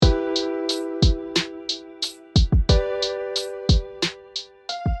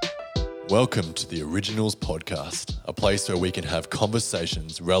Welcome to the Originals Podcast, a place where we can have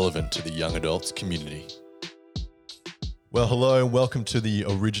conversations relevant to the young adults community. Well, hello and welcome to the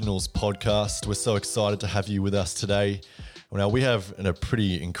Originals Podcast. We're so excited to have you with us today. Now, we have a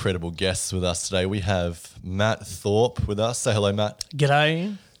pretty incredible guest with us today. We have Matt Thorpe with us. Say hello, Matt.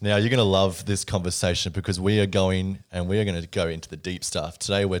 G'day. Now, you're going to love this conversation because we are going to go into the deep stuff.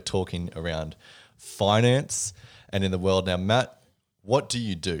 Today, we're talking around finance and in the world. Now, Matt, what do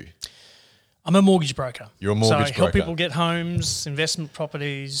you do? I'm a mortgage broker. You're a mortgage broker. So I help people get homes, investment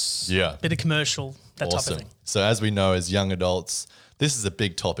properties, bit of commercial, that type of thing. So as we know, as young adults, this is a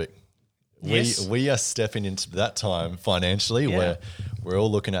big topic. Yes. We are stepping into that time financially where we're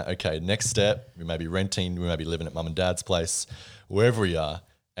all looking at, okay, next step, we may be renting, we may be living at mum and dad's place, wherever we are.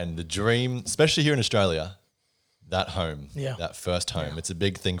 And the dream, especially here in Australia, that home, that first home, it's a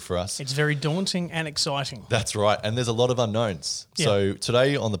big thing for us. It's very daunting and exciting. That's right. And there's a lot of unknowns. Yeah. So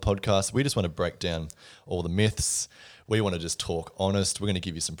today on the podcast, we just want to break down all the myths. We want to just talk honest. We're going to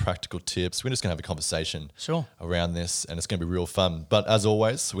give you some practical tips. We're just going to have a conversation around this, and it's going to be real fun. But as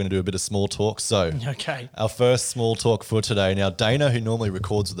always, we're going to do a bit of small talk. So our first small talk for today. Now, Dana, who normally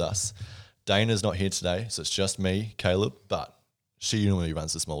records with us, Dana's not here today, so it's just me, Caleb, but she normally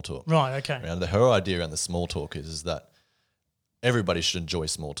runs the small talk. Right, okay. And her idea around the small talk is that everybody should enjoy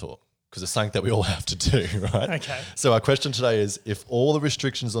small talk because it's something that we all have to do, right? Okay. So our question today is, if all the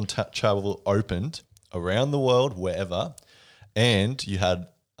restrictions on travel opened around the world, wherever, and you had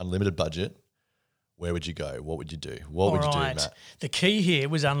unlimited budget, where would you go? What would you do? What would you do, Matt? The key here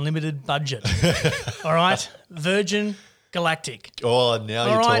was unlimited budget. All right? Virgin Galactic. Oh,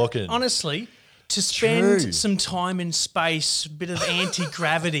 now you're talking. Honestly, to spend some time in space, a bit of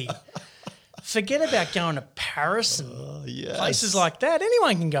anti-gravity. Forget about going to Paris and places like that.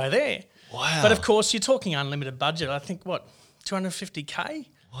 Anyone can go there. Wow. But of course, you're talking unlimited budget. I think, 250K?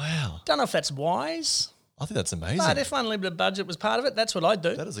 Wow. Don't know if that's wise. I think that's amazing. But if unlimited budget was part of it, that's what I'd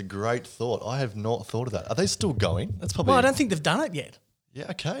do. That is a great thought. I have not thought of that. Are they still going? That's probably. Well, I don't think they've done it yet.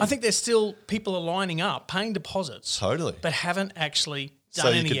 Yeah, okay. I think there's still people are lining up, paying deposits. Totally. But haven't actually done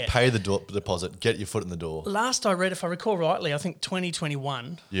any yet. So you could pay the deposit, get your foot in the door. Last I read, if I recall rightly, I think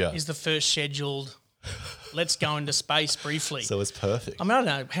 2021 is the first scheduled let's go into space briefly. So it's perfect. I mean, I don't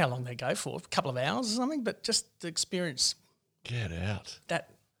know how long they go for, a couple of hours or something, but just the experience. Get out. That,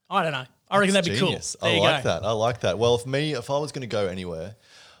 I don't know. I reckon that'd be genius. Cool. I like that. I like that. Well, if I was going to go anywhere,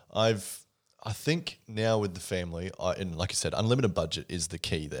 I think now with the family, and like you said, unlimited budget is the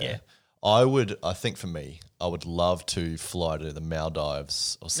key there. Yeah. I think for me, I would love to fly to the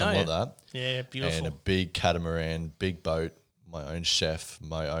Maldives or something like that. Yeah, beautiful. And a big catamaran, big boat, my own chef,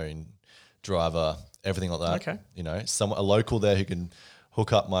 my own driver, everything like that. Okay. You know, a local there who can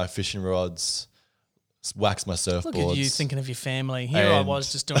hook up my fishing rods, wax my surfboards. Look at you thinking of your family. Here I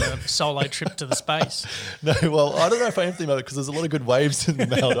was just doing a solo trip to the space. No, well, I don't know if I am thinking about it because there's a lot of good waves in the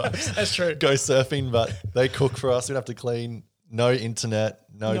Maldives. That's true. Go surfing, but they cook for us. We don't have to clean. No internet,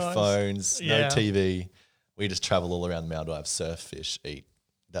 no phones, no TV. We just travel all around the Maldives, surf, fish, eat.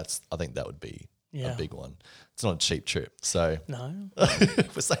 I think that would be a big one. It's not a cheap trip, so no,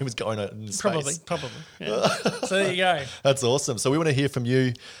 the same as going out in space. Probably. Yeah. So there you go. That's awesome. So we want to hear from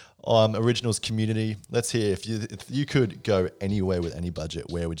you, Originals community. Let's hear if you could go anywhere with any budget,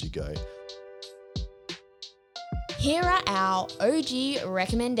 where would you go? Here are our OG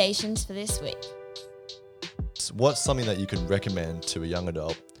recommendations for this week. What's something that you can recommend to a young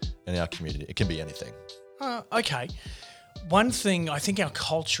adult in our community? It can be anything. Okay. One thing, I think our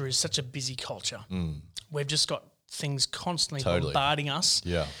culture is such a busy culture. We've just got things constantly bombarding us.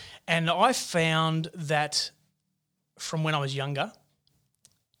 Yeah. And I found that from when I was younger,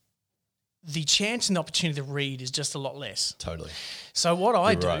 the chance and the opportunity to read is just a lot less. Totally. So what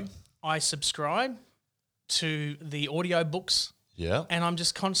I do, I subscribe to the audio books. Yeah. And I'm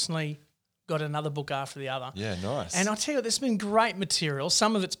just constantly got another book after the other. Yeah, nice. And I tell you, there's been great material.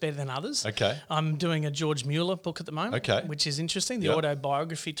 Some of it's better than others. Okay. I'm doing a George Mueller book at the moment, okay, which is interesting, the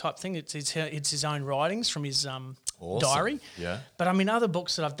autobiography type thing. It's his own writings from his diary. Yeah. But I mean, other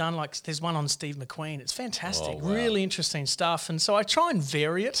books that I've done, like there's one on Steve McQueen. It's fantastic, really interesting stuff. And so I try and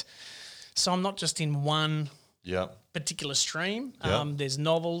vary it. So I'm not just in one particular stream. There's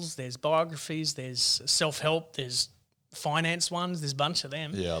novels, there's biographies, there's self-help, there's finance ones, there's a bunch of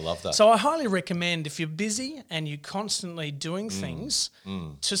them. Yeah, I love that. So I highly recommend, if you're busy and you're constantly doing things,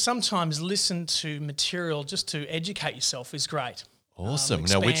 to sometimes listen to material just to educate yourself is great. Awesome.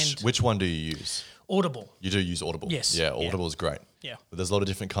 Now, which one do you use? Audible. You do use Audible? Yes. Yeah, Audible is great. Yeah. But there's a lot of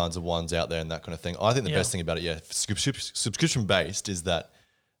different kinds of ones out there and that kind of thing. I think the best thing about it, subscription-based is that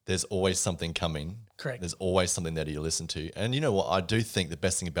there's always something coming. Correct. There's always something there you listen to. And you know what? I do think the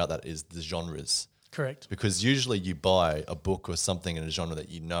best thing about that is the genres. Correct. Because usually you buy a book or something in a genre that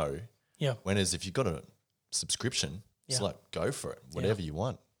you know. Yeah. Whereas if you've got a subscription, it's like, go for it, whatever you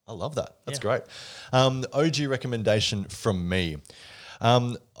want. I love that. That's great. OG recommendation from me.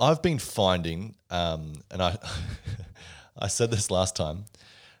 I've been finding, and I I said this last time,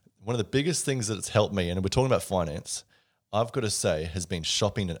 one of the biggest things that's helped me, and we're talking about finance, I've got to say, has been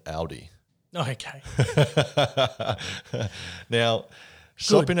shopping at Aldi. Okay. Now,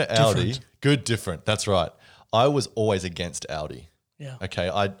 shopping at Aldi, different. That's right. I was always against Aldi. Yeah. Okay.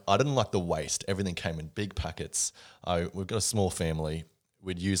 I didn't like the waste. Everything came in big packets. We've got a small family.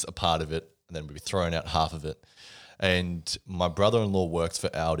 We'd use a part of it and then we'd be throwing out half of it. And my brother-in-law works for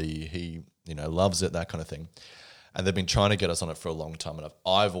Aldi. He, loves it, that kind of thing. And they've been trying to get us on it for a long time. And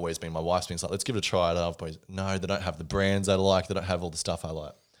I've always been, my wife's been like, let's give it a try. And I've always, no, they don't have the brands I like. They don't have all the stuff I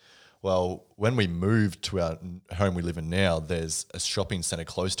like. Well, when we moved to our home we live in now, there's a shopping centre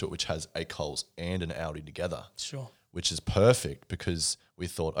close to it which has a Coles and an Aldi together. Sure. Which is perfect because we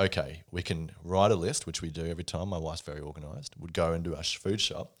thought, okay, we can write a list, which we do every time. My wife's very organised. We'd go into our food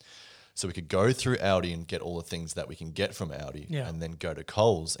shop. So we could go through Aldi and get all the things that we can get from Aldi and then go to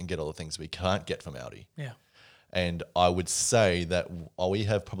Coles and get all the things we can't get from Aldi. Yeah. And I would say that we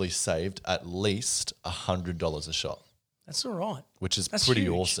have probably saved at least $100 a shop. That's all right. Which is pretty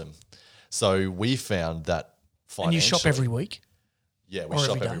awesome. So we found that financially. And you shop every week? Yeah, we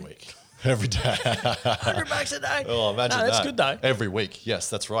shop every week. Every day. $100 a day. Oh, imagine that. That's good though. Every week. Yes,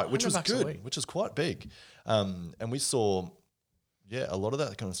 that's right. Which was $100 good, which is quite big. And we saw, a lot of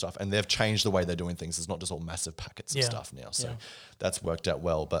that kind of stuff. And they've changed the way they're doing things. It's not just all massive packets of stuff now. So that's worked out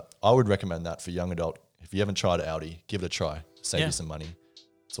well. But I would recommend that for young adult. If you haven't tried Aldi, give it a try. Save you some money.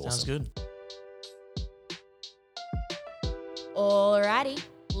 It's awesome. Sounds good. Alrighty,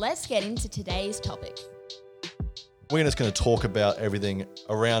 let's get into today's topic. We're just going to talk about everything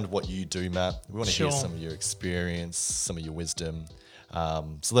around what you do, Matt. We want to hear Sure. some of your experience, some of your wisdom.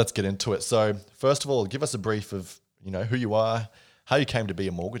 So let's get into it. So first of all, give us a brief of, who you are, how you came to be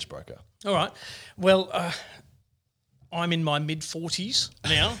a mortgage broker. All right. Well, I'm in my mid-40s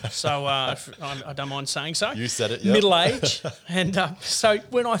now, so I don't mind saying so. You said it, yeah. Middle age. And so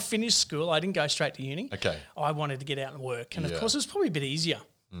when I finished school, I didn't go straight to uni. Okay. I wanted to get out and work. And, of course, it was probably a bit easier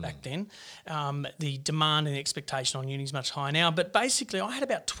back then. The demand and the expectation on uni is much higher now. But basically, I had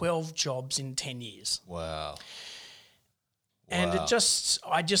about 12 jobs in 10 years. Wow. And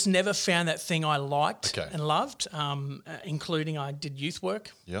I just never found that thing I liked and loved, including I did youth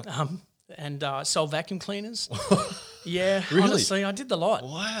work. Yeah. And sold vacuum cleaners. Yeah, really? Honestly, I did the lot.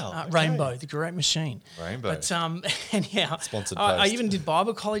 Wow. Rainbow, the great machine. Rainbow. But anyhow, Sponsored I post. even did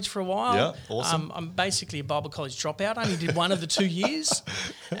Bible college for a while. Yeah, awesome. I'm basically a Bible college dropout. I only did one of the 2 years.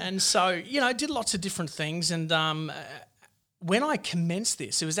 And so, I did lots of different things. And when I commenced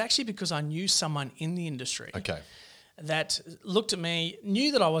this, it was actually because I knew someone in the industry. Okay. That looked at me,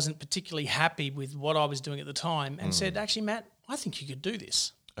 knew that I wasn't particularly happy with what I was doing at the time and said, actually, Matt, I think you could do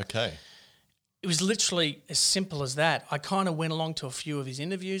this. Okay. It was literally as simple as that. I kind of went along to a few of his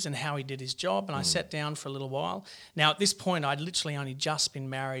interviews and how he did his job, and I sat down for a little while. Now, at this point, I'd literally only just been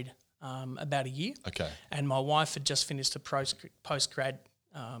married about a year. Okay. And my wife had just finished a postgrad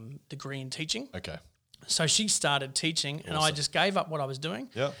degree in teaching. Okay. So she started teaching, and I just gave up what I was doing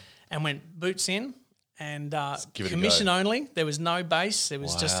and went boots in. And commission only. There was no base. There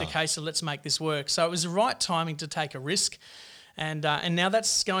was just a case of let's make this work. So it was the right timing to take a risk. And now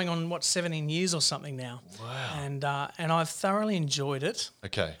that's going on, 17 years or something now. Wow. And I've thoroughly enjoyed it.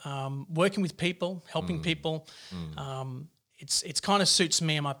 Okay. Working with people, helping people. It's kind of suits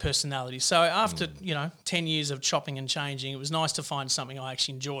me and my personality. So after, 10 years of chopping and changing, it was nice to find something I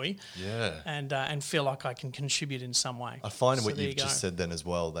actually enjoy. Yeah. And feel like I can contribute in some way. I find what you've just said then as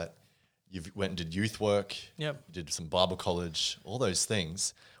well, that you went and did youth work, Yep. you did some Bible college, all those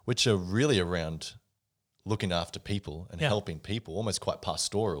things, which are really around looking after people and helping people, almost quite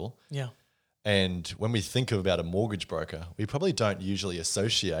pastoral. Yeah. And when we think about a mortgage broker, we probably don't usually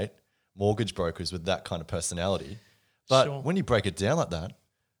associate mortgage brokers with that kind of personality. But when you break it down like that,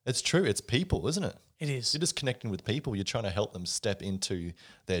 it's true. It's people, isn't it? It is. You're just connecting with people. You're trying to help them step into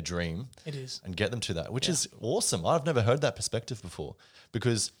their dream. It is. And get them to that, which is awesome. I've never heard that perspective before,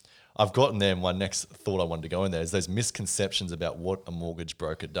 because I've gotten there. My next thought I wanted to go in there is those misconceptions about what a mortgage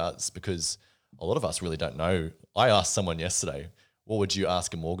broker does, because a lot of us really don't know. I asked someone yesterday, what would you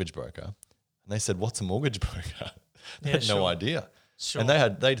ask a mortgage broker? And they said, what's a mortgage broker? They had no idea. Sure.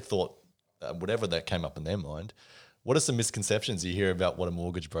 And they'd thought whatever that came up in their mind. What are some misconceptions you hear about what a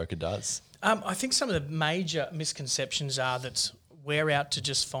mortgage broker does? I think some of the major misconceptions are that we're out to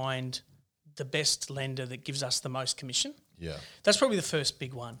just find the best lender that gives us the most commission. Yeah. That's probably the first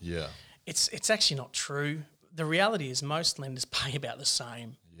big one. Yeah. It's actually not true. The reality is most lenders pay about the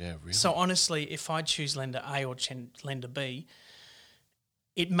same. Yeah, really. So honestly, if I choose lender A or lender B,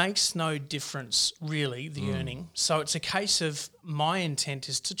 it makes no difference really, the earning. So it's a case of my intent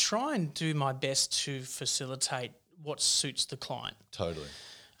is to try and do my best to facilitate what suits the client. Totally.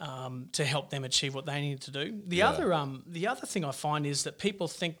 To help them achieve what they need to do. The other thing I find is that people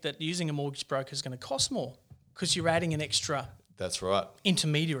think that using a mortgage broker is going to cost more because you're adding an extra. That's right.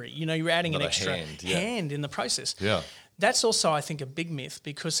 Intermediary. You're adding Another an extra hand in the process. Yeah. That's also, I think, a big myth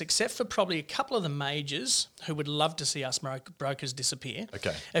because except for probably a couple of the majors who would love to see us brokers disappear,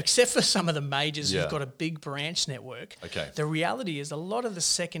 except for some of the majors who've got a big branch network, the reality is a lot of the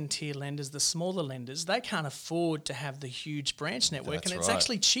second-tier lenders, the smaller lenders, they can't afford to have the huge branch network, and it's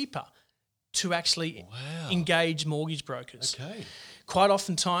actually cheaper to actually engage mortgage brokers. Okay. Quite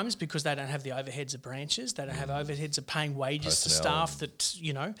often times because they don't have the overheads of branches, they don't have overheads of paying wages to staff that,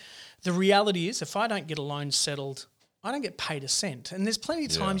 the reality is if I don't get a loan settled, I don't get paid a cent. And there's plenty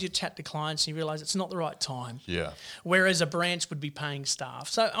of times you chat to clients and you realise it's not the right time. Yeah. Whereas a branch would be paying staff.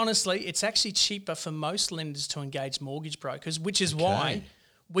 So honestly, it's actually cheaper for most lenders to engage mortgage brokers, which is why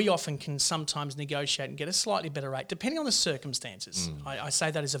we often can sometimes negotiate and get a slightly better rate, depending on the circumstances. I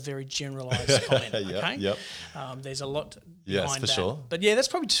say that as a very generalised comment, okay? Yep. There's a lot for behind that. Sure. But yeah, that's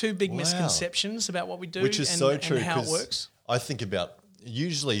probably two big misconceptions about what we do which is so true, and how it works. I think about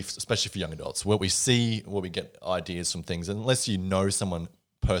usually, especially for young adults, what we get ideas from things, unless you know someone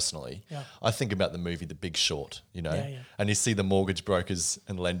personally, I think about the movie The Big Short, and you see the mortgage brokers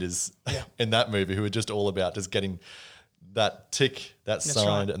and lenders in that movie who are just all about just getting that tick, that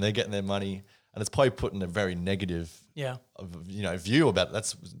signed, and they're getting their money, and it's probably put in a very negative view about it.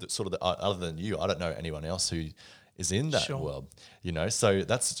 That's sort of other than you, I don't know anyone else who is in that world, so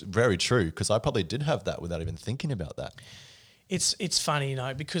that's very true because I probably did have that without even thinking about that. It's funny,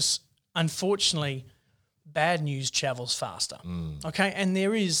 because unfortunately bad news travels faster, okay? And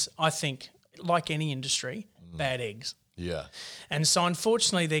there is, I think, like any industry, bad eggs. Yeah. And so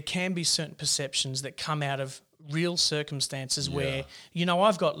unfortunately there can be certain perceptions that come out of real circumstances where,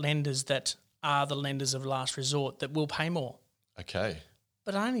 I've got lenders that are the lenders of last resort that will pay more. Okay.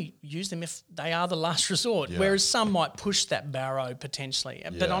 But I only use them if they are the last resort, whereas some might push that barrow potentially.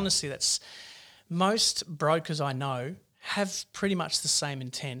 But honestly, that's most brokers I know have pretty much the same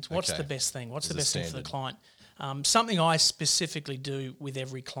intent. What's the best thing? What's the best thing for the client? Something I specifically do with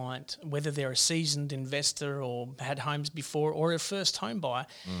every client, whether they're a seasoned investor or had homes before or a first home buyer,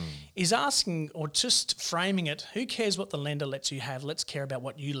 is asking or just framing it, who cares what the lender lets you have? Let's care about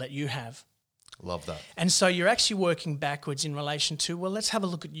what you let you have. Love that. And so you're actually working backwards in relation to, well, let's have a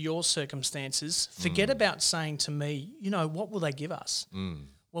look at your circumstances. Forget about saying to me, what will they give us?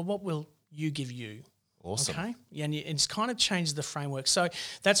 Well, what will you give you? Awesome. Okay. Yeah, and it's kind of changed the framework. So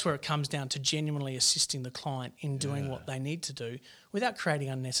that's where it comes down to genuinely assisting the client in doing what they need to do without creating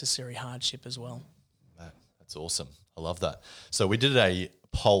unnecessary hardship as well. That's awesome. I love that. So we did a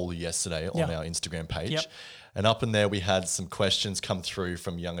poll yesterday on our Instagram page. And up in there we had some questions come through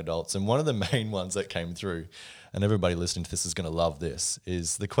from young adults. And one of the main ones that came through, and everybody listening to this is going to love this,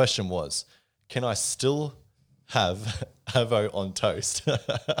 is the question was, can I still have avo on toast?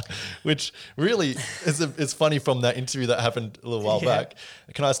 Which really is funny from that interview that happened a little while back.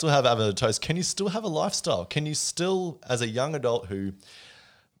 Can I still have avo on toast? Can you still have a lifestyle? Can you still, as a young adult who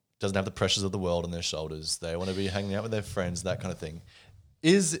doesn't have the pressures of the world on their shoulders, they want to be hanging out with their friends, that kind of thing,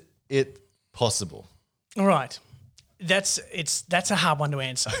 is it possible? All right. That's a hard one to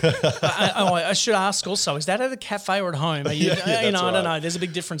answer. I should ask also, is that at a cafe or at home? Are you, I don't know. There's a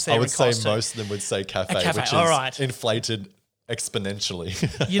big difference there. I would say most of them would say cafe, which is inflated exponentially.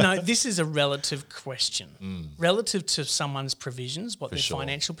 This is a relative question. Relative to someone's provisions, what their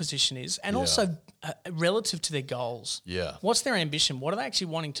financial position is, and also relative to their goals. Yeah. What's their ambition? What are they actually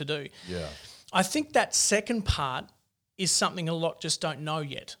wanting to do? Yeah. I think that second part is something a lot just don't know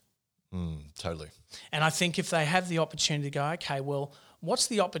yet. Totally. And I think if they have the opportunity to go, okay, well, what's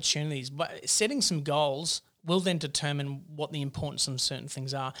the opportunities? But setting some goals will then determine what the importance of certain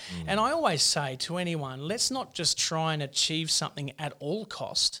things are. And I always say to anyone, let's not just try and achieve something at all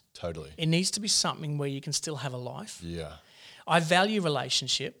cost. Totally. It needs to be something where you can still have a life. Yeah. I value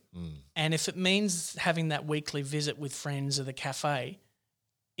relationship. And if it means having that weekly visit with friends at the cafe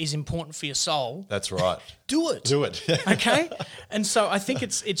is important for your soul. That's right. Do it. Do it. Okay? And so I think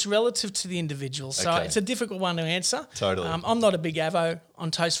it's relative to the individual. So it's a difficult one to answer. Totally. I'm not a big avo on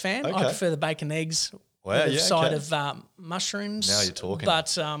toast fan. I prefer the bacon eggs with a side of mushrooms. Now you're talking.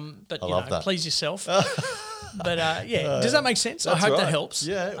 But please yourself. But does that make sense? I hope that helps.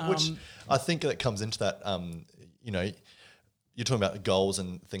 Yeah, which I think that comes into that, you're talking about goals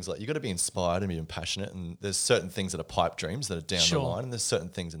and things like, you've got to be inspired and be passionate, and there's certain things that are pipe dreams that are down the line, and there's certain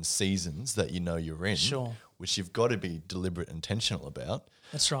things in seasons that you're in, which you've got to be deliberate, intentional about.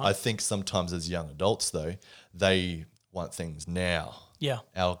 That's right. I think sometimes as young adults, though, they want things now. Yeah.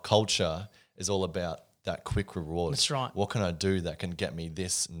 Our culture is all about that quick reward. That's right. What can I do that can get me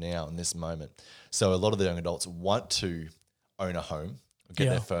this now in this moment? So a lot of the young adults want to own a home, get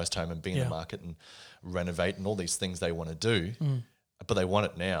their first home and be in the market and renovate and all these things they want to do, but they want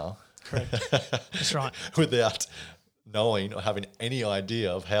it now. Correct. That's right. Without knowing or having any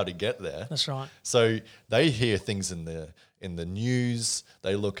idea of how to get there. That's right. So they hear things in the news,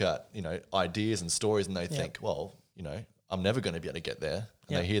 they look at, ideas and stories, and they think, well, I'm never going to be able to get there.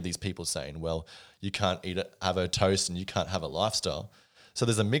 And they hear these people saying, well, you can't have a toast and you can't have a lifestyle. So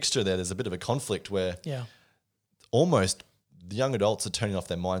there's a mixture there. There's a bit of a conflict where almost the young adults are turning off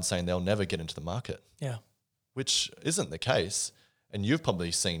their mind saying they'll never get into the market. Yeah. Which isn't the case. And you've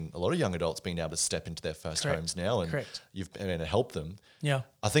probably seen a lot of young adults being able to step into their first homes now, and you've been able to help them. Yeah.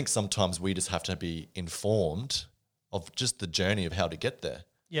 I think sometimes we just have to be informed of just the journey of how to get there.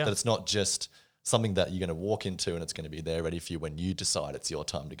 Yeah. That it's not just something that you're going to walk into and it's going to be there ready for you when you decide it's your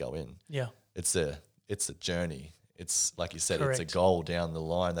time to go in. Yeah. It's a journey. It's like you said, it's a goal down the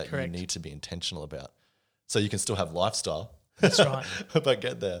line that you need to be intentional about. So you can still have lifestyle. That's right. But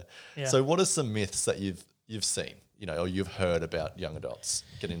get there. Yeah. So what are some myths that you've seen, or you've heard about young adults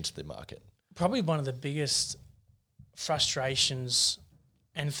getting into the market? Probably one of the biggest frustrations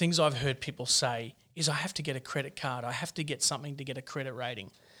and things I've heard people say is, I have to get a credit card. I have to get something to get a credit rating.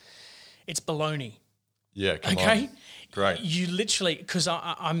 It's baloney. Yeah, come on. Great. You literally, because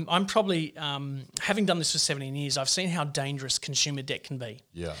I'm probably, having done this for 17 years, I've seen how dangerous consumer debt can be.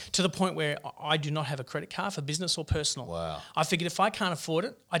 Yeah. To the point where I do not have a credit card for business or personal. Wow. I figured if I can't afford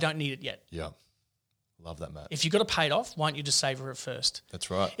it, I don't need it yet. Yeah. Love that, Matt. If you've got to pay it off, why don't you just save for it first? That's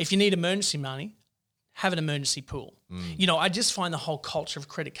right. If you need emergency money, have an emergency pool. I just find the whole culture of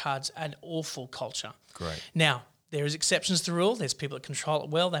credit cards an awful culture. Great. Now, there is exceptions to the rule. There's people that control it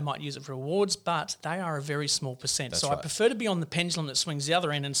well. They might use it for rewards, but they are a very small percent. That's so right. I prefer to be on the pendulum that swings the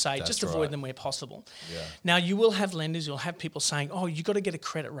other end and say, just avoid them where possible. Yeah. Now, you will have lenders, you'll have people saying, oh, you've got to get a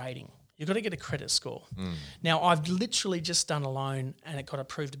credit rating. You've got to get a credit score. Now, I've literally just done a loan and it got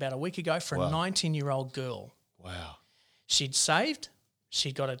approved about a week ago for a 19-year-old girl. Wow. She'd saved.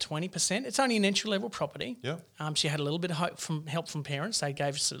 She got a 20%. It's only an entry-level property. Yeah. She had a little bit of help from parents. They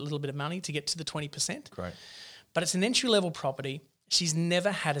gave us a little bit of money to get to the 20%. Great. But it's an entry-level property. She's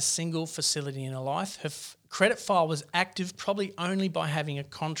never had a single facility in her life. Her credit file was active probably only by having a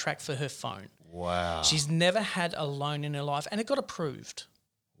contract for her phone. Wow. She's never had a loan in her life, and it got approved.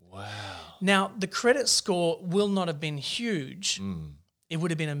 Wow. Now, the credit score will not have been huge. It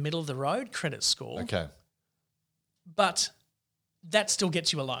would have been a middle-of-the-road credit score. Okay. But that still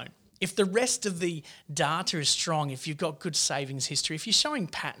gets you a loan. If the rest of the data is strong, if you've got good savings history, if you're showing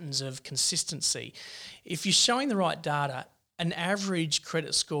patterns of consistency, if you're showing the right data, an average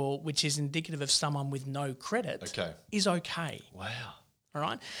credit score, which is indicative of someone with no credit, is okay. Wow. All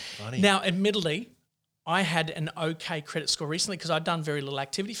right? Funny. Now, admittedly, I had an okay credit score recently because I'd done very little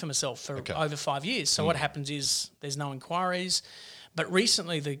activity for myself for over 5 years. So what happens is there's no inquiries. But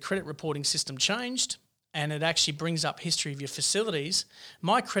recently the credit reporting system changed, and it actually brings up history of your facilities.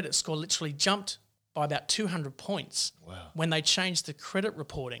 My credit score literally jumped by about 200 points when they changed the credit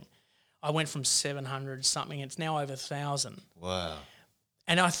reporting. I went from 700 something, it's now over 1,000. Wow.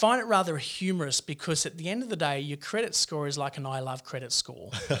 And I find it rather humorous because at the end of the day, your credit score is like an I love credit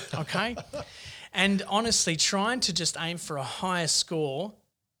score, okay? And honestly, trying to just aim for a higher score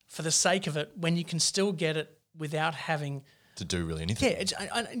for the sake of it when you can still get it without having to do really anything.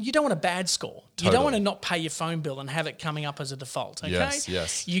 Yeah, you don't want a bad score. Totally. You don't want to not pay your phone bill and have it coming up as a default, okay?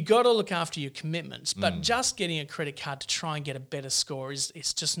 Yes. You got to look after your commitments, but just getting a credit card to try and get a better score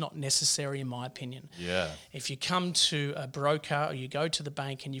is just not necessary in my opinion. Yeah. If you come to a broker or you go to the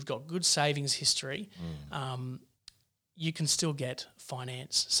bank and you've got good savings history, you can still get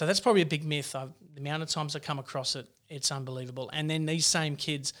finance. So that's probably a big myth. The amount of times I come across it, it's unbelievable. And then these same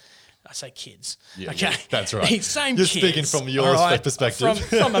kids, I say kids. Yeah, okay, that's right. These same You're kids. You're speaking from your perspective.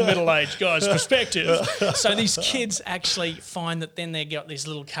 From a middle-aged guy's perspective. So these kids actually find that then they got this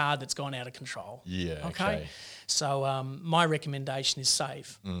little card that's gone out of control. Yeah, okay. So my recommendation is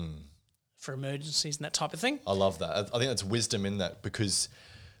save for emergencies and that type of thing. I love that. I think that's wisdom in that because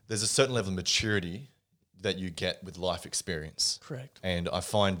there's a certain level of maturity that you get with life experience. Correct. And I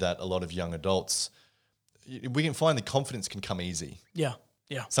find that a lot of young adults, we can find the confidence can come easy. Yeah.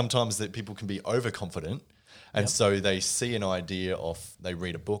 Yeah. Sometimes that people can be overconfident And so they see an idea they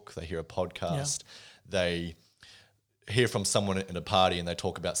read a book, they hear a podcast, they hear from someone in a party and they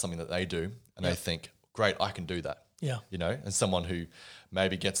talk about something that they do and they think, great, I can do that. Yeah. You know, and someone who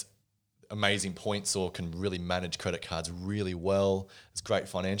maybe gets amazing points or can really manage credit cards really well, is great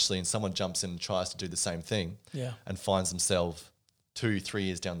financially, and someone jumps in and tries to do the same thing and finds themselves 2-3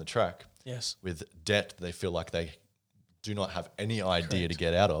 years down the track with debt they feel like they do not have any idea to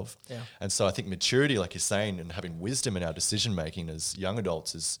get out of. Yeah. And so I think maturity, like you're saying, and having wisdom in our decision making as young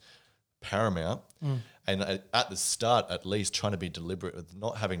adults is paramount. And at the start, at least, trying to be deliberate with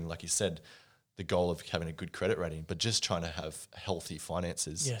not having, like you said, the goal of having a good credit rating, but just trying to have healthy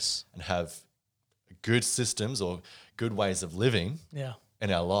finances and have good systems or good ways of living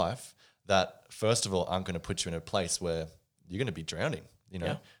in our life that, first of all, aren't going to put you in a place where you're going to be drowning, you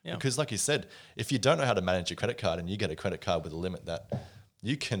know? Because like you said, if you don't know how to manage your credit card and you get a credit card with a limit that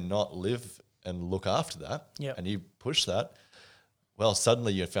you cannot live and look after that and you push that, well,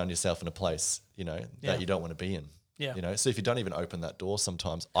 suddenly you found yourself in a place, you know, that you don't want to be in. Yeah. You know, so if you don't even open that door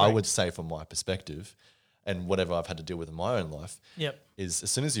sometimes, I would say from my perspective and whatever I've had to deal with in my own life is as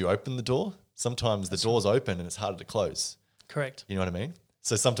soon as you open the door, sometimes the door's open and it's harder to close. Correct. You know what I mean?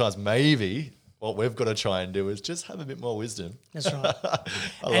 So sometimes maybe what we've got to try and do is just have a bit more wisdom. That's right.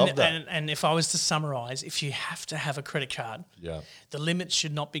 I love that. And if I was to summarize, if you have to have a credit card, the limit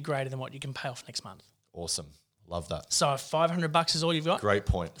should not be greater than what you can pay off next month. Awesome. Love that. So if $500 is all you've got, great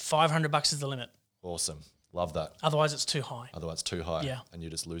point. $500 is the limit. Awesome. Love that. Otherwise, it's too high. And you're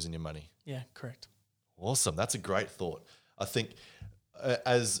just losing your money. Yeah, correct. Awesome. That's a great thought. I think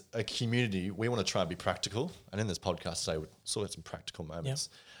as a community, we want to try and be practical. And in this podcast today, we're sort of some practical moments.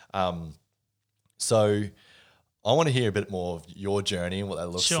 So I want to hear a bit more of your journey and what that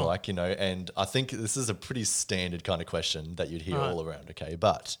looks like, you know, and I think this is a pretty standard kind of question that you'd hear all around, okay?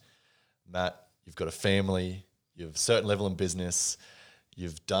 But Matt, you've got a family, you have a certain level in business,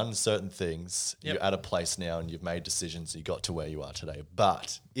 you've done certain things, you're at a place now and you've made decisions, you got to where you are today.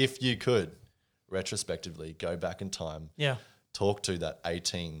 But if you could retrospectively go back in time, talk to that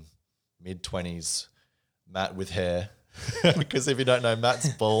 18, mid-20s Matt with hair, because if you don't know, Matt's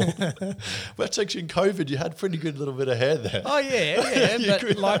bald. But actually in COVID, you had pretty good little bit of hair there. Oh, yeah.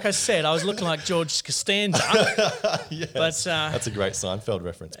 But like I said, I was looking like George Costanza. Yes. But, that's a great Seinfeld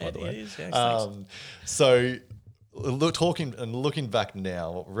reference, by the way. It is, yeah. So looking back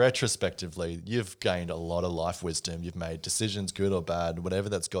now, retrospectively, you've gained a lot of life wisdom. You've made decisions, good or bad, whatever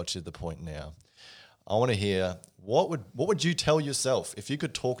that's got you to the point now. I want to hear, what would you tell yourself? If you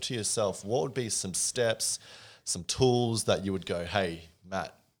could talk to yourself, what would be some steps, some tools that you would go, hey,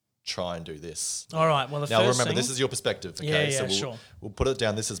 Matt, try and do this? All right. Well, now remember, this is your perspective. Okay? So we'll put it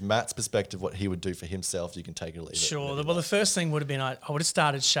down. This is Matt's perspective, what he would do for himself. You can take it or leave it. Sure. Well, the first thing would have been I would have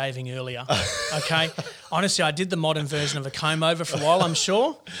started shaving earlier. Okay. Honestly, I did the modern version of a comb over for a while, I'm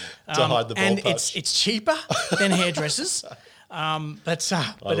sure. To hide the bald and patch. it's cheaper than hairdressers. But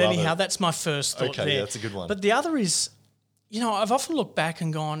anyhow, that's my first thought there. Okay, that's a good one. But the other is, you know, I've often looked back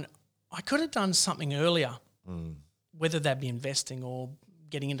and gone, I could have done something earlier, whether that be investing or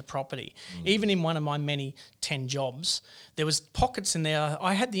getting into property. Even in one of my many 10 jobs, there was pockets in there.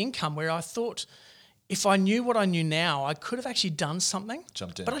 I had the income where I thought if I knew what I knew now, I could have actually done something.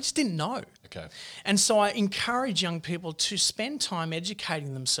 Jumped in. But I just didn't know. Okay. And so I encourage young people to spend time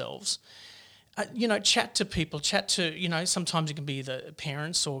educating themselves. You know, chat to people, you know, sometimes it can be the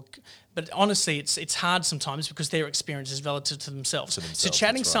parents but honestly, it's hard sometimes because their experience is relative to themselves. So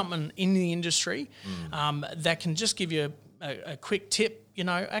chatting someone in the industry that can just give you a quick tip, you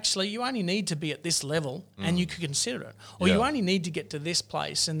know, actually you only need to be at this level and you could consider it. Or you only need to get to this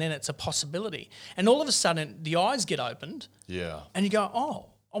place and then it's a possibility. And all of a sudden the eyes get opened and you go, oh,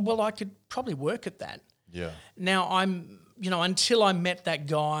 well, I could probably work at that. Yeah. Now until I met that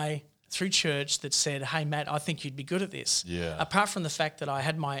guy through church that said, hey, Matt, I think you'd be good at this. Yeah. Apart from the fact that I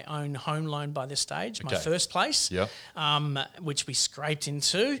had my own home loan by this stage, my first place, which we scraped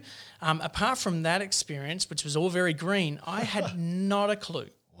into. Apart from that experience, which was all very green, I had not a clue.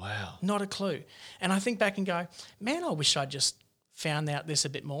 Wow. Not a clue. And I think back and go, man, I wish I'd just found out this a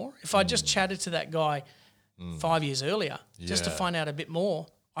bit more. If I just chatted to that guy 5 years earlier just to find out a bit more,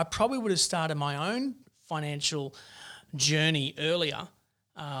 I probably would have started my own financial journey earlier.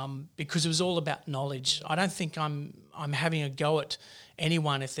 Because it was all about knowledge. I don't think I'm having a go at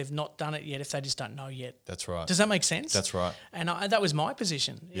anyone if they've not done it yet, if they just don't know yet. That's right. Does that make sense? That's right. And that was my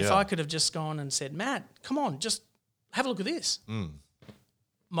position. If I could have just gone and said, Matt, come on, just have a look at this.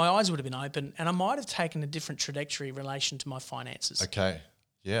 My eyes would have been open and I might have taken a different trajectory in relation to my finances. Okay.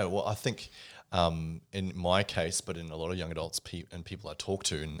 Yeah, well, I think in my case, but in a lot of young adults and people I talk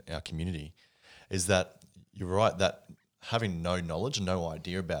to in our community, is that you're right that having no knowledge and no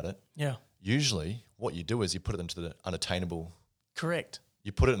idea about it, usually what you do is you put it into the unattainable. Correct.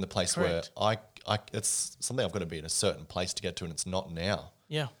 You put it in the place where it's something I've got to be in a certain place to get to, and it's not now.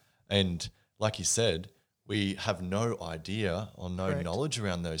 Yeah. And like you said, we have no idea or no knowledge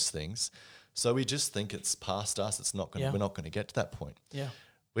around those things. So we just think it's past us. It's not going. We're not going to get to that point. Yeah.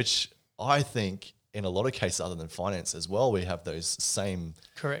 Which I think in a lot of cases other than finance as well, we have those same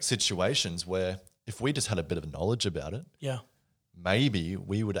situations where if we just had a bit of knowledge about it, maybe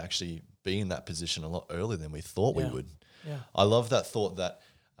we would actually be in that position a lot earlier than we thought we would. Yeah. I love that thought that,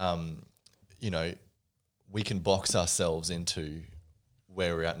 we can box ourselves into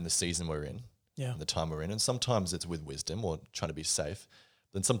where we're at in the season we're in, the time we're in. And sometimes it's with wisdom or trying to be safe.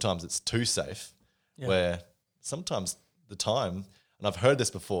 Then sometimes it's too safe where sometimes the time, and I've heard this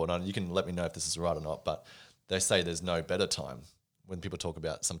before, and you can let me know if this is right or not, but they say there's no better time when people talk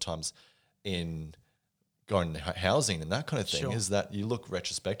about sometimes in going to housing and that kind of thing is that you look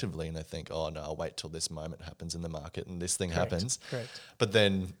retrospectively and they think, oh no, I'll wait till this moment happens in the market and this thing happens. Correct. But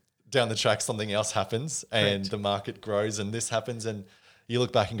then down the track, something else happens and the market grows and this happens and you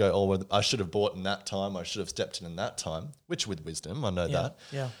look back and go, oh, well, I should have bought in that time. I should have stepped in that time, which with wisdom, I know that.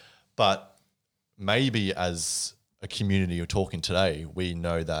 Yeah. But maybe as a community you're talking today, we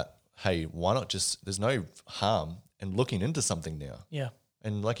know that, hey, why not just, there's no harm in looking into something now. Yeah.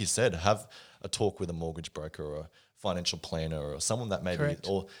 And like you said, have a talk with a mortgage broker or a financial planner or someone that maybe,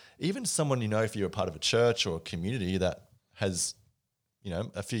 or even someone, if you're a part of a church or a community that has,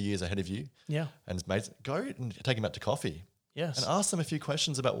 a few years ahead of you. Yeah. And go and take them out to coffee. Yes. And ask them a few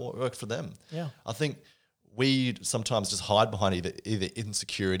questions about what worked for them. Yeah. I think we sometimes just hide behind either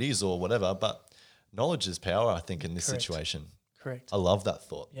insecurities or whatever, but knowledge is power, I think, in this situation. Correct. I love that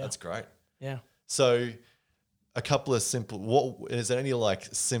thought. Yeah. That's great. Yeah. So a couple of is there any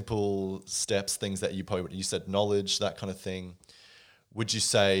simple steps, things that you said knowledge, that kind of thing. Would you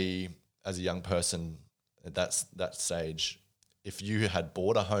say as a young person at that stage, if you had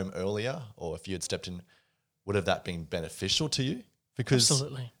bought a home earlier or if you had stepped in, would have that been beneficial to you? Because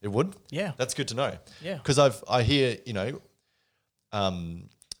absolutely. It would? Yeah. That's good to know. Yeah. Because I hear,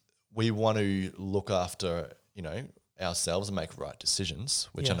 we want to look after, ourselves and make right decisions,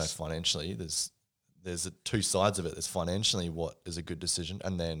 which I know financially there's two sides of it. There's financially what is a good decision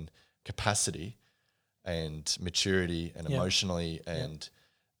and then capacity and maturity and emotionally and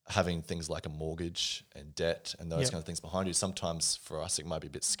having things like a mortgage and debt and those kind of things behind you. Sometimes for us, it might be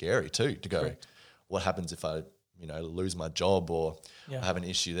a bit scary too to go, what happens if I, lose my job or I have an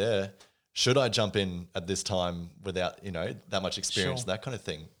issue there? Should I jump in at this time without, that much experience, that kind of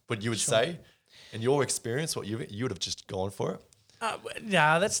thing? But you would say, in your experience, what you would have just gone for it?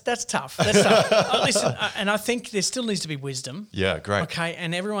 Yeah, that's tough. That's tough. Listen, and I think there still needs to be wisdom. Yeah, great. Okay,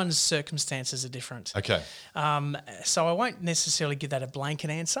 and everyone's circumstances are different. Okay. So I won't necessarily give that a blanket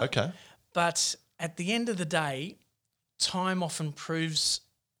answer. Okay. But at the end of the day, time often proves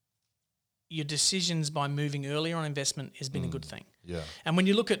your decisions by moving earlier on investment has been a good thing. Yeah. And when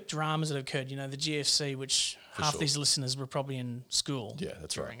you look at dramas that have occurred, the GFC, which half these listeners were probably in school. Yeah,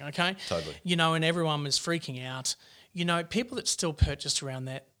 that's right. Okay? Totally. And everyone was freaking out. People that still purchased around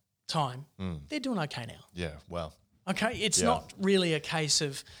that time, they're doing okay now. Yeah, wow. Okay? It's not really a case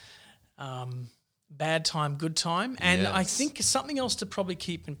of bad time, good time. And I think something else to probably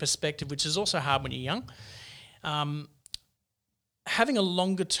keep in perspective, which is also hard when you're young, having a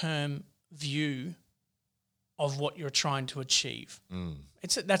longer term view of what you're trying to achieve.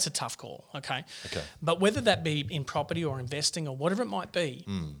 That's a tough call, okay? But whether that be in property or investing or whatever it might be,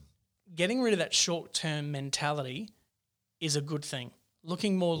 getting rid of that short-term mentality is a good thing.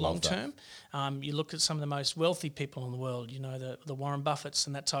 Looking more long-term, you look at some of the most wealthy people in the world, the Warren Buffetts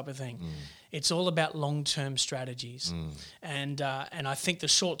and that type of thing. It's all about long-term strategies. And I think the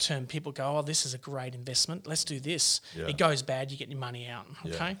short-term people go, oh, this is a great investment. Let's do this. Yeah. It goes bad, you get your money out,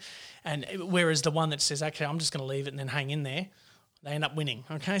 okay? Yeah. And whereas the one that says, okay, I'm just going to leave it and then hang in there, they end up winning,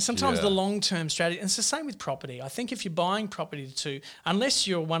 okay? Sometimes the long-term strategy, and it's the same with property. I think if you're buying property unless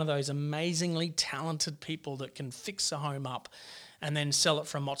you're one of those amazingly talented people that can fix a home up and then sell it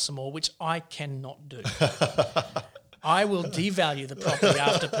for a mozza more, which I cannot do. I will devalue the property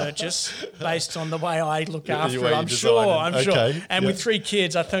after purchase based on the way I look after it. I'm sure. And with 3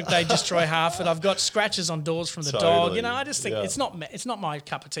 kids, I think they destroy half it. I've got scratches on doors from the dog. I just think it's not my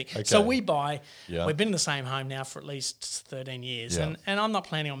cup of tea. Okay. So we buy. Yeah. We've been in the same home now for at least 13 years, and I'm not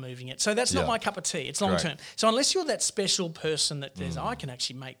planning on moving it. So that's not my cup of tea. It's long term. So unless you're that special person that says, I can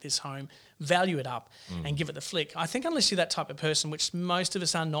actually make this home, value it up, and give it the flick. I think unless you're that type of person, which most of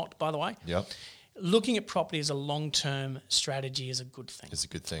us are not, by the way. Yep. looking at property as a long-term strategy is a good thing. It's a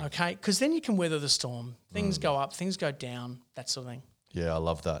good thing. Okay, because then you can weather the storm. Things go up, things go down, that sort of thing. Yeah, I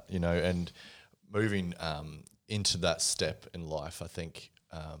love that. And moving into that step in life, I think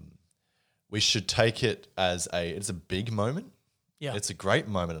we should take it as it's a big moment. Yeah. It's a great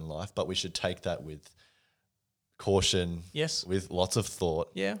moment in life, but we should take that with caution. Yes. With lots of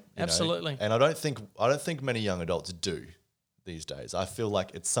thought. Yeah, absolutely. And I don't think many young adults do these days. I feel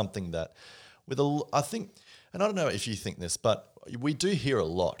like it's something that I think, and I don't know if you think this, but we do hear a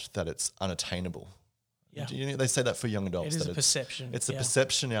lot that it's unattainable. Yeah. They say that for young adults. It is a perception. It's a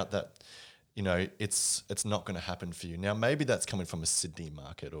perception out that, it's not going to happen for you. Now, maybe that's coming from a Sydney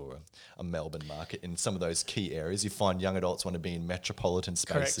market or a Melbourne market. In some of those key areas, you find young adults want to be in metropolitan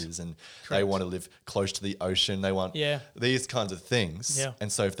spaces and they want to live close to the ocean. They want these kinds of things. Yeah.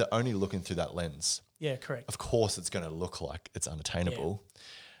 And so if they're only looking through that lens, correct. of course it's going to look like it's unattainable.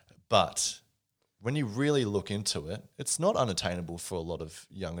 Yeah. But when you really look into it, it's not unattainable for a lot of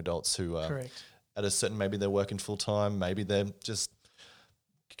young adults who are at a certain, maybe they're working full time, maybe they're just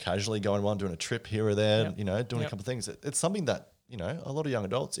casually going on doing a trip here or there, doing a couple of things. It's something that, a lot of young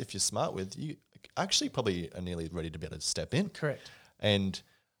adults, if you're smart with, you actually probably are nearly ready to be able to step in. Correct. And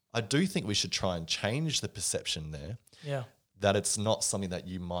I do think we should try and change the perception there. Yeah. That it's not something that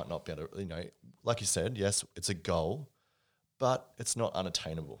you might not be able to, like you said, yes, it's a goal, but it's not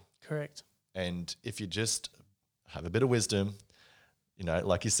unattainable. Correct. And if you just have a bit of wisdom,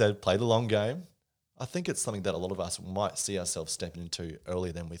 like you said, play the long game, I think it's something that a lot of us might see ourselves stepping into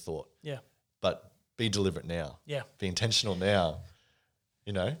earlier than we thought. Yeah. But be deliberate now. Yeah. Be intentional now,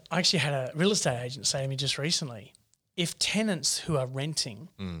 I actually had a real estate agent say to me just recently, if tenants who are renting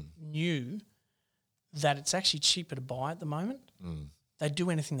knew that it's actually cheaper to buy at the moment, they'd do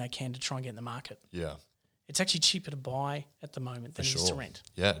anything they can to try and get in the market. Yeah. It's actually cheaper to buy at the moment than it is to rent.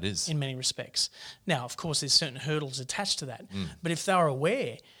 Yeah, it is. In many respects. Now, of course, there's certain hurdles attached to that. But if they were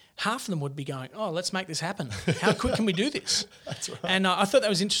aware, half of them would be going, let's make this happen. How quick can we do this? That's right. And I thought that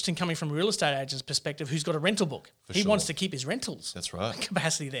was interesting coming from a real estate agent's perspective who's got a rental book. He wants to keep his rentals. That's right.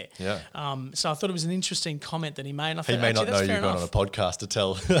 Capacity there. Yeah. So I thought it was an interesting comment that he made. And I thought, he may not know you're going on a podcast to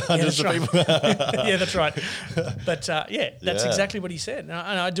tell hundreds of people. Yeah, that's right. But that's exactly what he said. And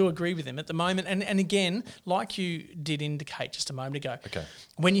I do agree with him at the moment. And again, like you did indicate just a moment ago,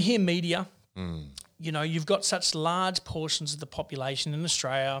 when you hear media, you've got such large portions of the population in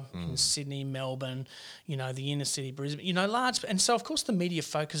Australia, in Sydney, Melbourne, the inner city, Brisbane, large. And so, of course, the media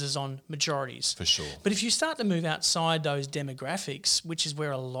focuses on majorities. For sure. But if you start to move outside those demographics, which is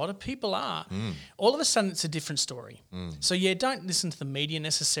where a lot of people are, all of a sudden it's a different story. So, don't listen to the media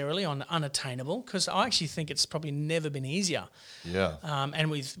necessarily on unattainable, because I actually think it's probably never been easier. Yeah.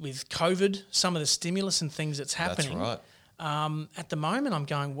 And with COVID, some of the stimulus and things that's happening. That's right. At the moment, I'm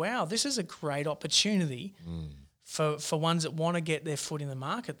going, wow, this is a great opportunity for ones that want to get their foot in the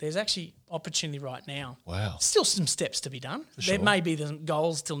market. There's actually opportunity right now. Wow. Still some steps to be done. There may be the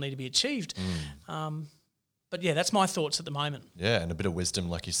goals still need to be achieved. But yeah, that's my thoughts at the moment. Yeah, and a bit of wisdom,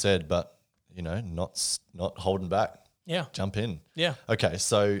 like you said, but, not holding back. Yeah. Jump in. Yeah. Okay,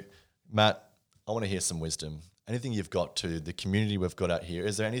 so, Matt, I want to hear some wisdom. Anything you've got to the community we've got out here,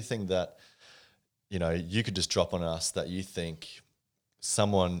 is there anything that you could just drop on us that you think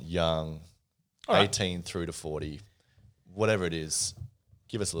someone young, 18 through to 40, whatever it is,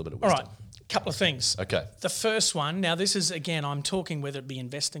 give us a little bit of wisdom. All right, a couple of things. Okay. The first one, now this is, again, I'm talking whether it be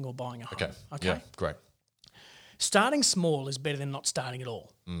investing or buying a home. Okay. Yeah, great. Starting small is better than not starting at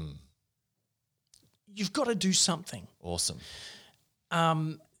all. You've got to do something. Awesome.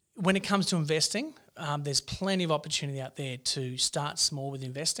 When it comes to investing, there's plenty of opportunity out there to start small with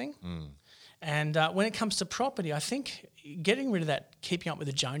investing. And when it comes to property, I think getting rid of that keeping up with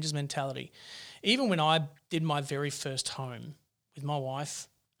the Joneses mentality. Even when I did my very first home with my wife,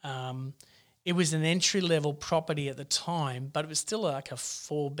 it was an entry-level property at the time, but it was still like a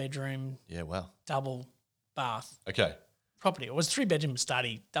 4-bedroom double bath property. It was 3-bedroom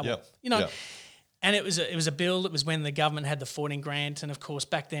study, double, And it was a build. It was when the government had the 14 grant, and of course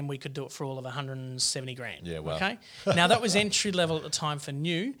back then we could do it for all of 170 grand. Yeah, wow. Okay, now that was entry level at the time for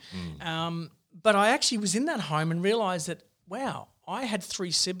new, but I actually was in that home and realised that wow, I had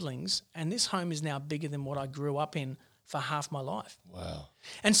 3 siblings, and this home is now bigger than what I grew up in for half my life. Wow!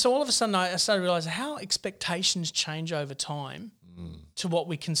 And so all of a sudden I started to realise how expectations change over time to what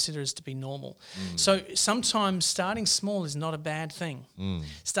we consider as to be normal. So sometimes starting small is not a bad thing.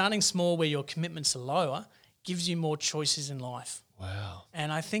 Starting small where your commitments are lower gives you more choices in life. Wow.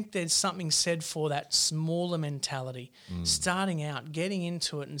 And I think there's something said for that smaller mentality, starting out, getting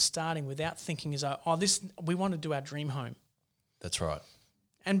into it and starting without thinking as though, we want to do our dream home. That's right.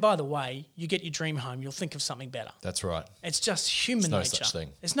 And by the way, you get your dream home, you'll think of something better. That's right. It's just human nature. There's no such thing.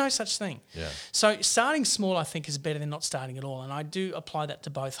 There's no such thing. Yeah. So starting small, I think, is better than not starting at all. And I do apply that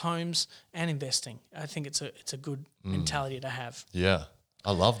to both homes and investing. I think it's a good mentality to have. Yeah.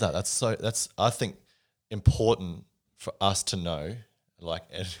 I love that. That's I think important for us to know. Like,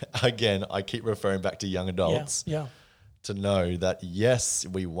 and again, I keep referring back to young adults. Yeah. To know that, yes,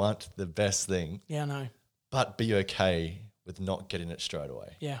 we want the best thing. Yeah, I know. But be okay with not getting it straight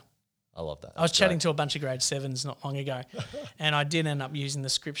away. Yeah. I love that. I was chatting to a bunch of grade 7s not long ago, and I did end up using the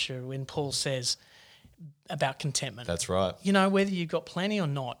scripture when Paul says about contentment. That's right. You know, whether you've got plenty or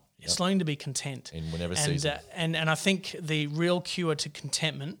not, it's learning to be content. In whatever season. And I think the real cure to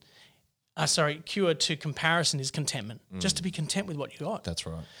cure to comparison is contentment. Just to be content with what you got. That's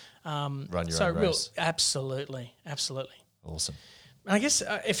right. Run your own race. Absolutely. Awesome. And I guess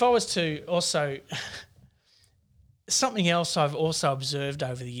if I was to also... Something else I've also observed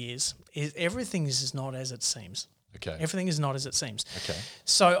over the years is everything is not as it seems. Okay. Everything is not as it seems. Okay.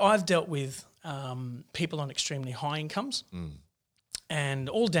 So I've dealt with people on extremely high incomes and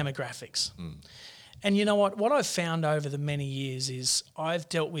all demographics. And you know what? What I've found over the many years is I've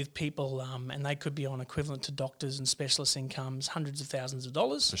dealt with people and they could be on equivalent to doctors and specialist incomes, hundreds of thousands of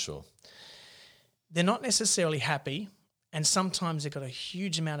dollars. For sure. They're not necessarily happy, and sometimes they've got a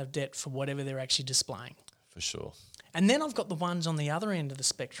huge amount of debt for whatever they're actually displaying. For sure. And then I've got the ones on the other end of the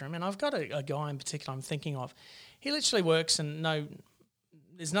spectrum, and I've got a guy in particular I'm thinking of. He literally works, and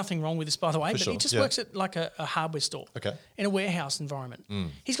there's nothing wrong with this, by the way, but he just works at like a hardware store in a warehouse environment.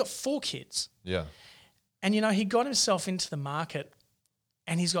 He's got 4 kids. Yeah. And, he got himself into the market,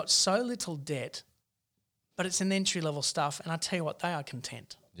 and he's got so little debt, but it's an entry-level stuff, and I tell you what, they are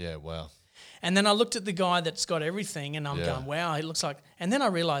content. Yeah, wow. And then I looked at the guy that's got everything, and I'm going, wow, he looks like... And then I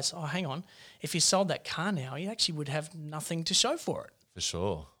realised, oh, hang on, if he sold that car now, he actually would have nothing to show for it. For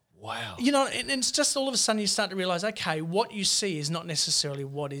sure. Wow. And it's just all of a sudden you start to realise, okay, what you see is not necessarily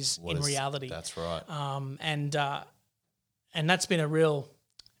what is in reality. That's right. And that's been a real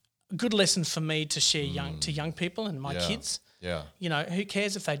good lesson for me to share to young people and my kids. Yeah. Who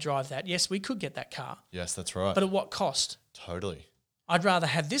cares if they drive that? Yes, we could get that car. Yes, that's right. But at what cost? Totally. I'd rather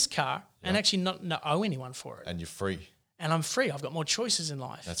have this car and actually not owe anyone for it. And you're free. And I'm free. I've got more choices in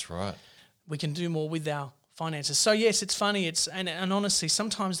life. That's right. We can do more with our finances. So yes, it's funny. And honestly,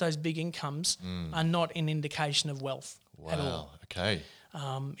 sometimes those big incomes are not an indication of wealth at all. Okay.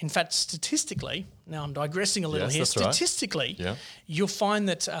 In fact, statistically, now I'm digressing a little here. Statistically, you'll find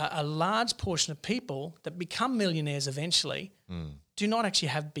that a large portion of people that become millionaires eventually do not actually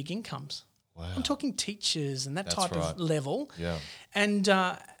have big incomes. Wow. I'm talking teachers and that type of level. Yeah. And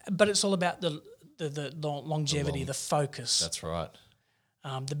but it's all about the longevity, the focus. That's right.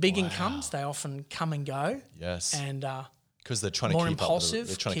 The big incomes, they often come and go. Yes. And because they're trying to keep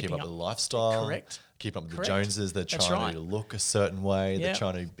up with the lifestyle. Correct. Keep up with the Joneses. They're trying to look a certain way. They're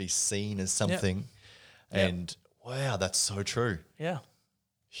trying to be seen as something. And wow, that's so true. Yeah.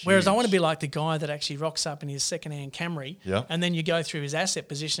 Huge. Whereas I want to be like the guy that actually rocks up in his second-hand Camry and then you go through his asset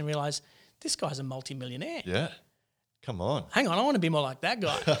position and realise this guy's a multi-millionaire. Yeah. Come on. Hang on, I want to be more like that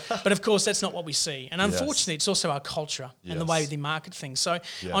guy. But of course, that's not what we see. And unfortunately, it's also our culture and the way they market things. So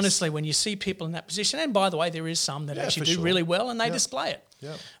honestly, when you see people in that position, and by the way, there is some that actually do really well and they display it.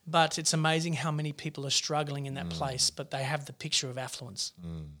 Yeah. But it's amazing how many people are struggling in that place, but they have the picture of affluence.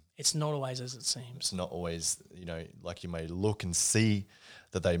 It's not always as it seems. It's not always, like you may look and see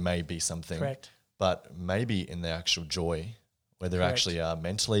that they may be something. Correct. But maybe in their actual joy, where they actually are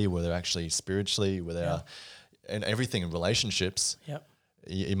mentally, where they're actually spiritually, where they are, and everything in relationships. Yep.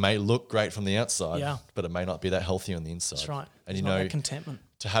 It may look great from the outside, but it may not be that healthy on the inside. That's right. And it's not that contentment.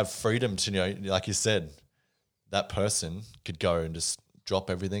 To have freedom to, like you said, that person could go and just drop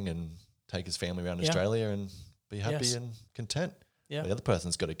everything and take his family around Australia and be happy and content. Yeah. The other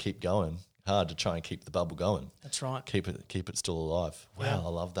person's got to keep going hard to try and keep the bubble going. That's right. Keep it still alive. Wow, I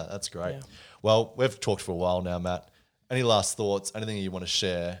love that. That's great. Yeah. Well, we've talked for a while now, Matt. Any last thoughts? Anything you want to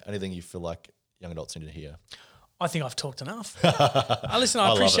share? Anything you feel like young adults need to hear? I think I've talked enough. Listen,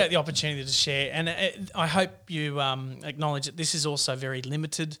 I appreciate the opportunity to share, and I hope you acknowledge that this is also very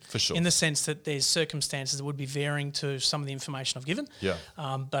limited, for sure, in the sense that there's circumstances that would be varying to some of the information I've given. Yeah.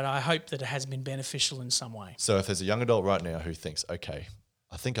 But I hope that it has been beneficial in some way. So if there's a young adult right now who thinks, okay,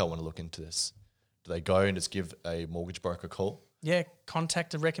 I think I want to look into this, do they go and just give a mortgage broker a call? Yeah,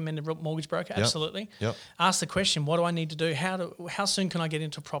 contact a recommended mortgage broker. Absolutely. Yep. Ask the question: what do I need to do? How soon can I get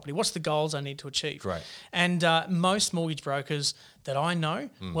into property? What's the goals I need to achieve? Right. And most mortgage brokers that I know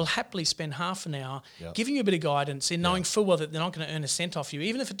will happily spend half an hour giving you a bit of guidance in knowing full well that they're not going to earn a cent off you,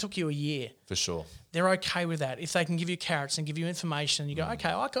 even if it took you a year. For sure. They're okay with that. If they can give you carrots and give you information, you go,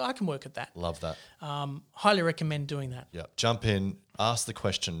 okay, I can work at that. Love that. Highly recommend doing that. Yeah. Jump in, ask the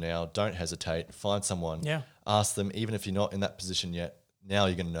question now. Don't hesitate. Find someone. Yeah. Ask them, even if you're not in that position yet. Now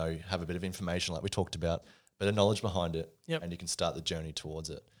you're going to know, have a bit of information like we talked about, bit of knowledge behind it, and you can start the journey towards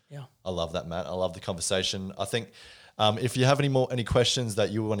it. Yeah. I love that, Matt. I love the conversation. I think if you have any questions that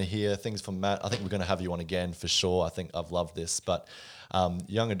you want to hear, things from Matt, I think we're going to have you on again for sure. I think I've loved this. But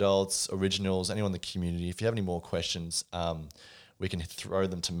young adults, originals, anyone in the community, if you have any more questions, we can throw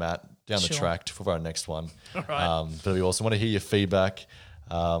them to Matt down the track for our next one. All right. But we also want to hear your feedback.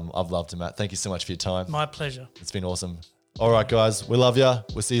 I've loved it, Matt. Thank you so much for your time. My pleasure. It's been awesome. All right, guys. We love you.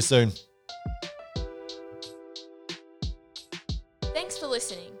 We'll see you soon. Thanks for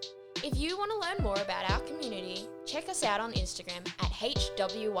listening. If you want to learn more about our community, check us out on Instagram at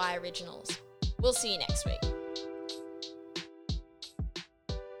HWY Originals. We'll see you next week.